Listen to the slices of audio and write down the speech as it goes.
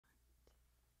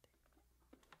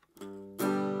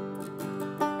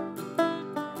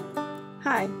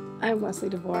Hi, I'm Wesley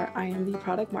DeVore. I am the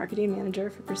Product Marketing Manager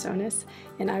for PreSonus,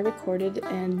 and I recorded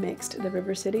and mixed the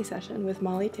River City session with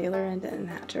Molly, Taylor, and Denton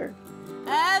Hatcher.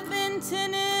 I've been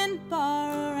tending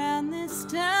bar around this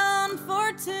town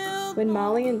for too long. When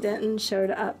Molly and Denton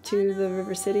showed up to the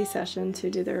River City session to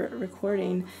do their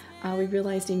recording, we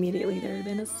realized immediately there had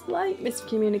been a slight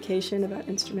miscommunication about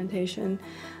instrumentation.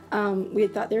 We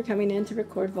had thought they were coming in to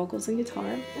record vocals and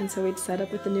guitar, and so we'd set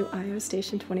up with the new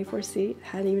ioStation 24C,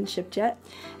 hadn't even shipped yet,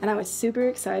 and I was super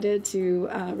excited to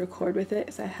record with it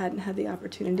because I hadn't had the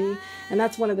opportunity, and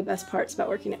that's one of the best parts about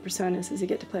working at PreSonus is you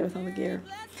get to play with all the gear.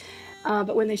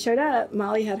 But when they showed up,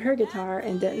 Molly had her guitar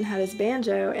and Denton had his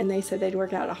banjo, and they said they'd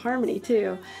work out a harmony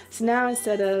too. So now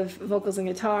instead of vocals and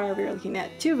guitar, we were looking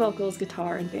at two vocals,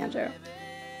 guitar, and banjo.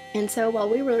 And so while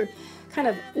we were kind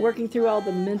of working through all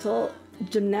the mental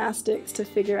gymnastics to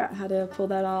figure out how to pull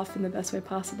that off in the best way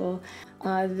possible,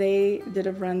 they did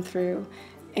a run through.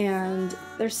 And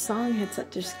their song had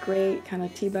such a great kind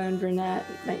of T-bone brunette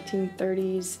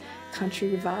 1930s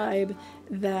country vibe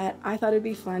that I thought it'd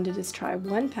be fun to just try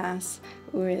one pass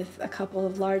with a couple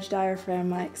of large diaphragm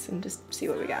mics and just see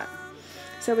what we got.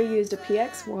 So we used a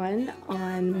PX1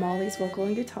 on Molly's vocal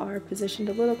and guitar, positioned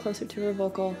a little closer to her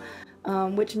vocal,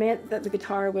 which meant that the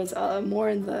guitar was more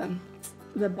in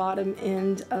the bottom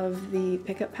end of the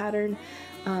pickup pattern,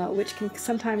 which can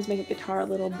sometimes make a guitar a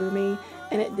little boomy,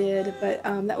 and it did, but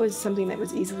that was something that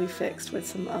was easily fixed with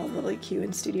some little EQ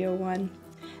in Studio One.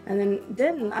 And then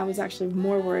Denton I was actually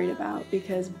more worried about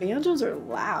because banjos are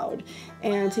loud,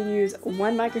 and to use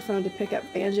one microphone to pick up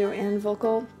banjo and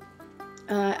vocal,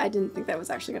 I didn't think that was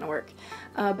actually going to work.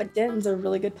 But Denton's a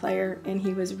really good player, and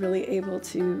he was really able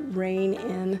to rein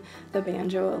in the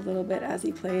banjo a little bit as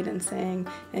he played and sang,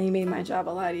 and he made my job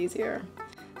a lot easier.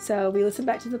 So we listened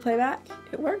back to the playback,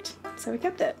 it worked, so we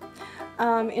kept it.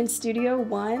 In Studio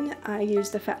One, I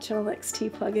used the Fat Channel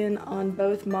XT plugin on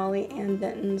both Molly and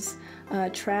Denton's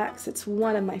tracks. It's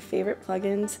one of my favorite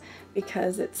plugins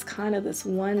because it's kind of this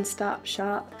one-stop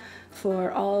shop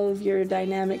for all of your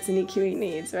dynamics and EQing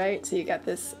needs, right? So you got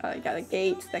this, you got a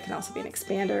gate that can also be an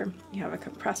expander, you have a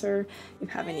compressor, you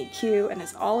have an EQ, and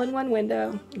it's all in one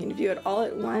window. You can view it all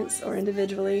at once or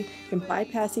individually. You can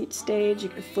bypass each stage, you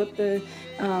can flip the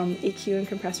EQ and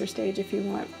compressor stage if you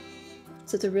want.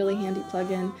 So it's a really handy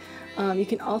plugin. You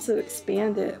can also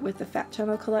expand it with the Fat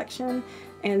Channel collection,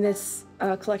 and this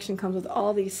collection comes with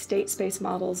all these state space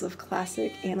models of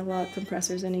classic analog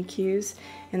compressors and EQs,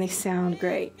 and they sound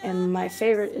great. And my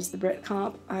favorite is the Brit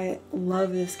Comp. I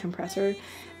love this compressor.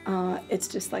 It's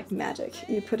just like magic.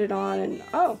 You put it on and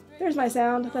oh, there's my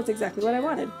sound. That's exactly what I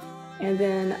wanted. And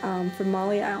then for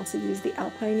Molly, I also use the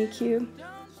Alpine EQ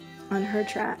on her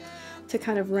track to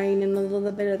kind of rein in a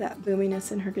little bit of that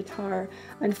boominess in her guitar.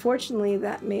 Unfortunately,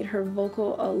 that made her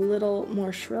vocal a little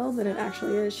more shrill than it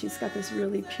actually is. She's got this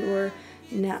really pure,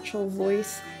 natural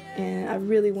voice, and I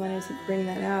really wanted to bring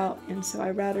that out, and so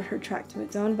I routed her track to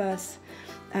its own bus,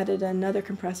 added another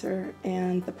compressor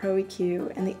and the Pro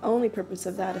EQ, and the only purpose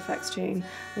of that effects chain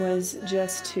was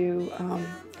just to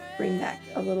bring back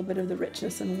a little bit of the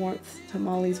richness and warmth to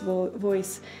Molly's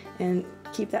voice and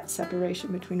keep that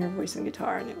separation between her voice and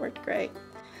guitar, and it worked great.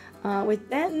 With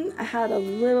Denton, I had a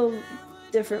little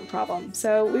different problem.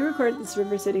 So we recorded this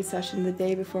River City session the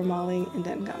day before Molly and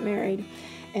Denton got married,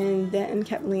 and Denton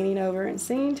kept leaning over and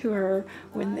singing to her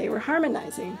when they were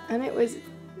harmonizing, and it was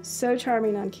so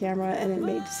charming on camera, and it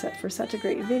made for such a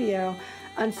great video.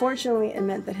 Unfortunately, it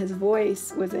meant that his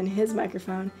voice was in his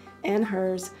microphone and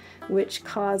hers, which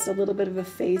caused a little bit of a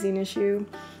phasing issue.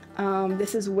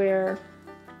 This is where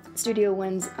Studio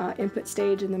One's input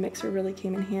stage in the mixer really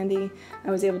came in handy.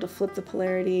 I was able to flip the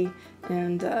polarity,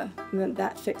 and then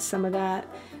that fixed some of that.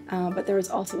 But there was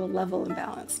also a level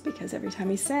imbalance because every time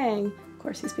he sang, of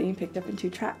course, he's being picked up in two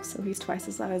tracks, so he's twice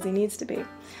as loud as he needs to be.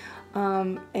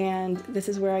 And this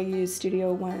is where I use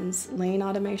Studio One's lane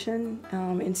automation.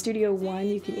 In Studio One,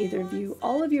 you can either view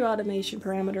all of your automation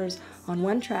parameters on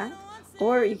one track,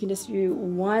 or you can just view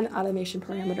one automation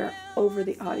parameter over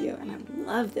the audio, and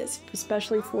I love this,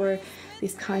 especially for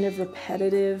these kind of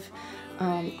repetitive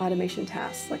automation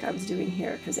tasks like I was doing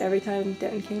here, because every time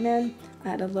Denton came in, I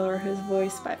had to lower his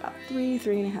voice by about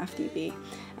 3.5 dB.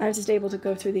 And I was just able to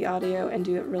go through the audio and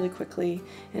do it really quickly,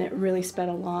 and it really sped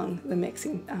along the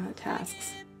mixing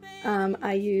tasks.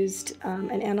 I used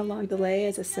an analog delay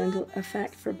as a send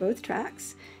effect for both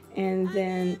tracks, and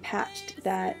then patched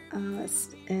that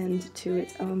end to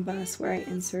its own bus where I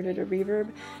inserted a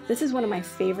reverb. This is one of my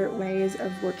favorite ways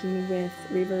of working with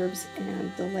reverbs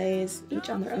and delays, each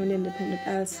on their own independent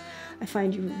bus. I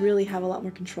find you really have a lot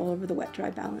more control over the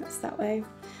wet-dry balance that way.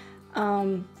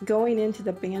 Going into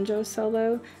the banjo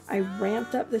solo, I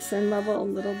ramped up the send level a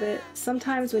little bit.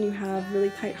 Sometimes when you have really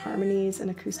tight harmonies and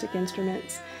acoustic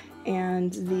instruments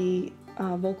and the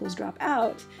vocals drop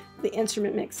out, the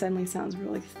instrument mix suddenly sounds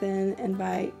really thin, and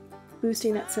by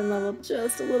boosting that send level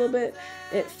just a little bit,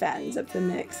 it fattens up the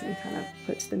mix and kind of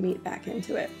puts the meat back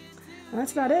into it. Well,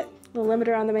 that's about it. A little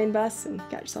limiter on the main bus and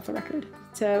got yourself a record.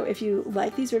 So if you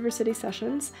like these River City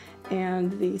sessions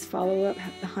and these follow-up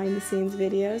behind the scenes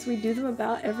videos, we do them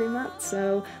about every month.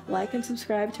 So like and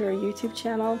subscribe to our YouTube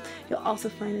channel. You'll also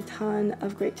find a ton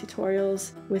of great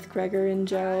tutorials with Gregor and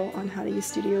Joe on how to use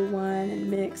Studio One and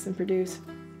mix and produce.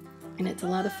 And it's a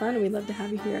lot of fun, and we'd love to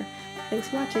have you here. Thanks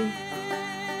for watching.